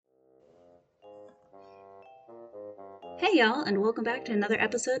Hey y'all, and welcome back to another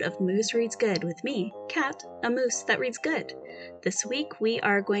episode of Moose Reads Good with me, Kat, a moose that reads good. This week we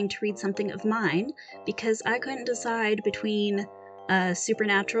are going to read something of mine because I couldn't decide between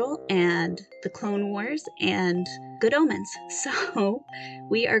Supernatural and The Clone Wars and Good Omens. So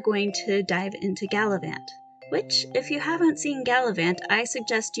we are going to dive into Gallivant, which, if you haven't seen Gallivant, I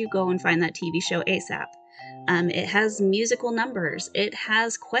suggest you go and find that TV show ASAP. It has musical numbers, it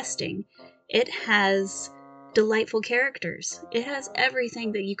has questing, it has delightful characters. It has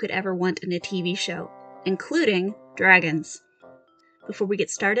everything that you could ever want in a TV show, including dragons. Before we get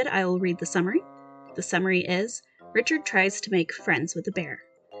started, I will read the summary. The summary is, Richard tries to make friends with a bear.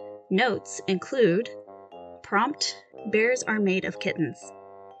 Notes include, prompt, bears are made of kittens.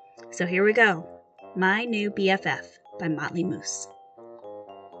 So here we go. My New BFF by Motley Moose.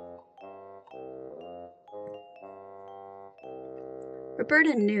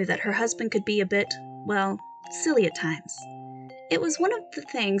 Roberta knew that her husband could be a bit, well, silly at times. It was one of the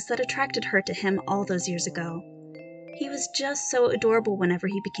things that attracted her to him all those years ago. He was just so adorable whenever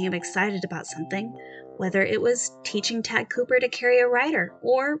he became excited about something, whether it was teaching Tad Cooper to carry a rider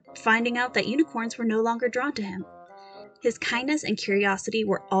or finding out that unicorns were no longer drawn to him. His kindness and curiosity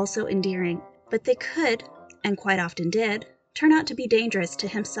were also endearing, but they could, and quite often did, turn out to be dangerous to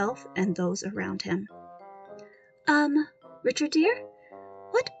himself and those around him. Richard dear?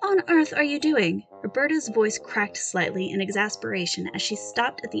 What on earth are you doing? Roberta's voice cracked slightly in exasperation as she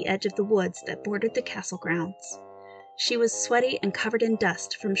stopped at the edge of the woods that bordered the castle grounds. She was sweaty and covered in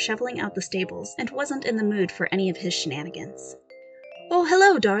dust from shoveling out the stables and wasn't in the mood for any of his shenanigans. Oh,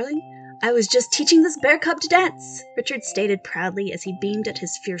 hello, darling. I was just teaching this bear cub to dance, Richard stated proudly as he beamed at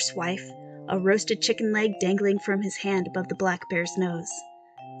his fierce wife, a roasted chicken leg dangling from his hand above the black bear's nose.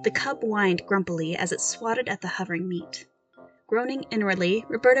 The cub whined grumpily as it swatted at the hovering meat. Groaning inwardly,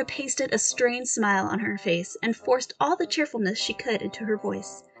 Roberta pasted a strained smile on her face and forced all the cheerfulness she could into her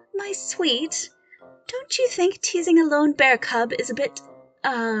voice. My sweet, don't you think teasing a lone bear cub is a bit,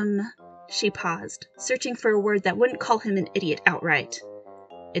 She paused, searching for a word that wouldn't call him an idiot outright.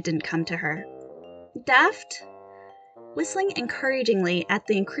 It didn't come to her. Daft? Whistling encouragingly at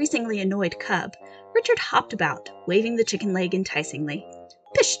the increasingly annoyed cub, Richard hopped about, waving the chicken leg enticingly.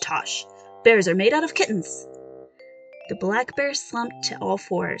 Pish-tosh! Bears are made out of kittens! The black bear slumped to all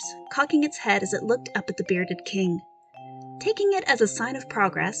fours, cocking its head as it looked up at the bearded king. Taking it as a sign of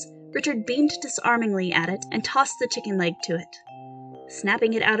progress, Richard beamed disarmingly at it and tossed the chicken leg to it.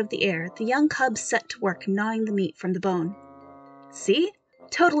 Snapping it out of the air, the young cub set to work gnawing the meat from the bone. See?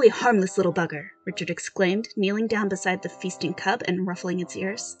 Totally harmless little bugger, Richard exclaimed, kneeling down beside the feasting cub and ruffling its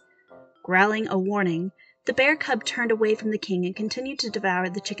ears. Growling a warning, the bear cub turned away from the king and continued to devour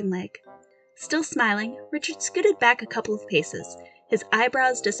the chicken leg. Still smiling, Richard scooted back a couple of paces, his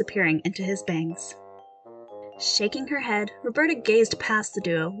eyebrows disappearing into his bangs. Shaking her head, Roberta gazed past the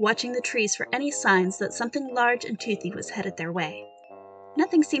duo, watching the trees for any signs that something large and toothy was headed their way.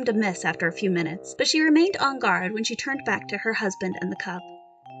 Nothing seemed amiss after a few minutes, but she remained on guard when she turned back to her husband and the cub.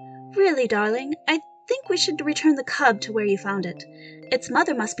 Really, darling, I think we should return the cub to where you found it. Its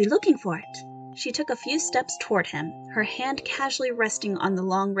mother must be looking for it. She took a few steps toward him, her hand casually resting on the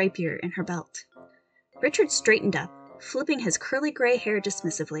long rapier in her belt. Richard straightened up, flipping his curly gray hair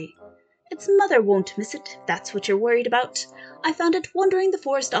dismissively. Its mother won't miss it, if that's what you're worried about. I found it wandering the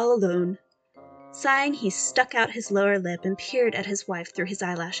forest all alone. Sighing, he stuck out his lower lip and peered at his wife through his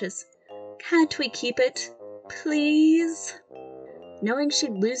eyelashes. Can't we keep it? Please? Knowing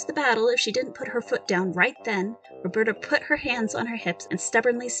she'd lose the battle if she didn't put her foot down right then, Roberta put her hands on her hips and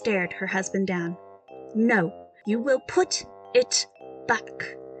stubbornly stared her husband down. No, you will put it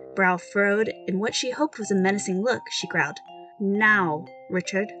back. Brow furrowed in what she hoped was a menacing look, she growled. Now,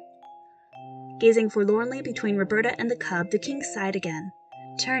 Richard. Gazing forlornly between Roberta and the cub, the king sighed again.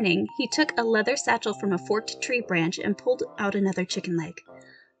 Turning, he took a leather satchel from a forked tree branch and pulled out another chicken leg.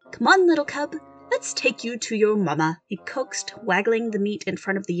 Come on, little cub. Let's take you to your mama, he coaxed, waggling the meat in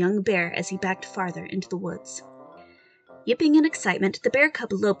front of the young bear as he backed farther into the woods. Yipping in excitement, the bear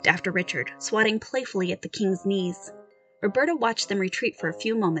cub loped after Richard, swatting playfully at the king's knees. Roberta watched them retreat for a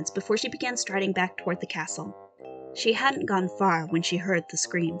few moments before she began striding back toward the castle. She hadn't gone far when she heard the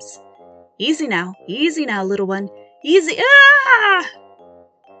screams. Easy now, little one. Easy, ah!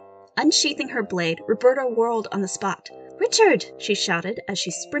 Unsheathing her blade, Roberta whirled on the spot. Richard! She shouted as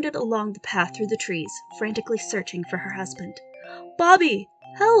she sprinted along the path through the trees, frantically searching for her husband. Bobby!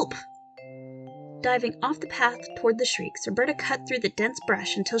 Help! Diving off the path toward the shrieks, Roberta cut through the dense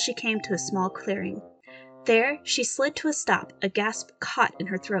brush until she came to a small clearing. There, she slid to a stop, a gasp caught in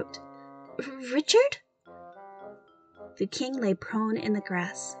her throat. Richard? The king lay prone in the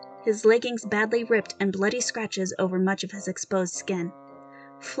grass, his leggings badly ripped and bloody scratches over much of his exposed skin.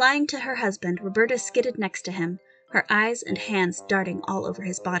 Flying to her husband, Roberta skidded next to him, her eyes and hands darting all over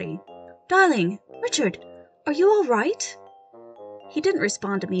his body. "Darling, Richard, are you all right?" He didn't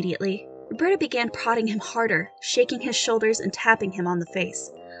respond immediately. Roberta began prodding him harder, shaking his shoulders and tapping him on the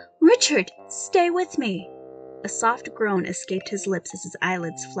face. "Richard, stay with me!" A soft groan escaped his lips as his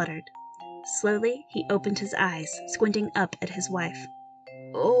eyelids fluttered. Slowly, he opened his eyes, squinting up at his wife.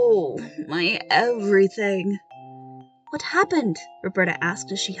 "Oh, my everything!" "What happened?" Roberta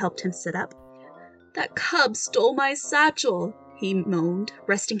asked as she helped him sit up. "That cub stole my satchel," he moaned,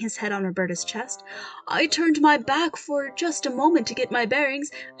 resting his head on Roberta's chest. "I turned my back for just a moment to get my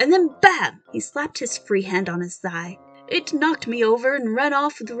bearings, and then bam!" He slapped his free hand on his thigh. "It knocked me over and ran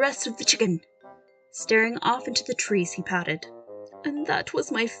off with the rest of the chicken." Staring off into the trees, he pouted. "And that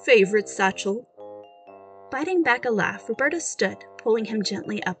was my favorite satchel." Biting back a laugh, Roberta stood, pulling him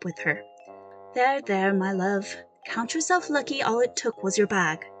gently up with her. "There, there, my love. Count yourself lucky all it took was your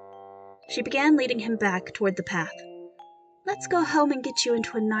bag." She began leading him back toward the path. "Let's go home and get you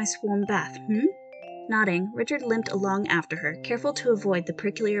into a nice warm bath, Nodding, Richard limped along after her, careful to avoid the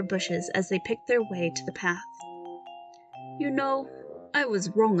pricklier bushes as they picked their way to the path. "You know, I was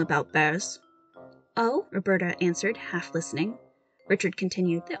wrong about bears." "Oh?" Roberta answered, half listening. Richard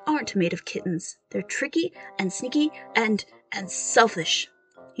continued, "They aren't made of kittens. They're tricky and sneaky and selfish."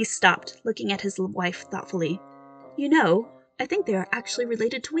 He stopped, looking at his wife thoughtfully. "You know, I think they are actually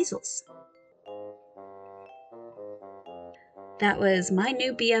related to weasels." That was My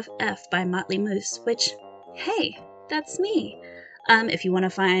New BFF by Motley Moose, which, hey, that's me. If you want to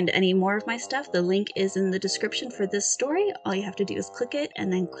find any more of my stuff, the link is in the description for this story. All you have to do is click it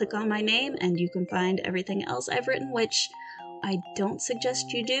and then click on my name, and you can find everything else I've written, which I don't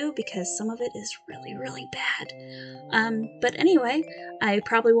suggest you do because some of it is really, really bad. But anyway, I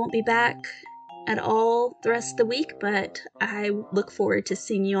probably won't be back at all the rest of the week, but I look forward to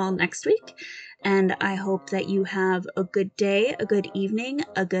seeing you all next week. And I hope that you have a good day, a good evening,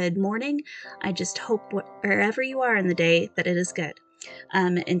 a good morning. I just hope wherever you are in the day that it is good.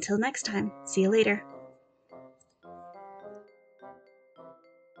 Until next time, see you later.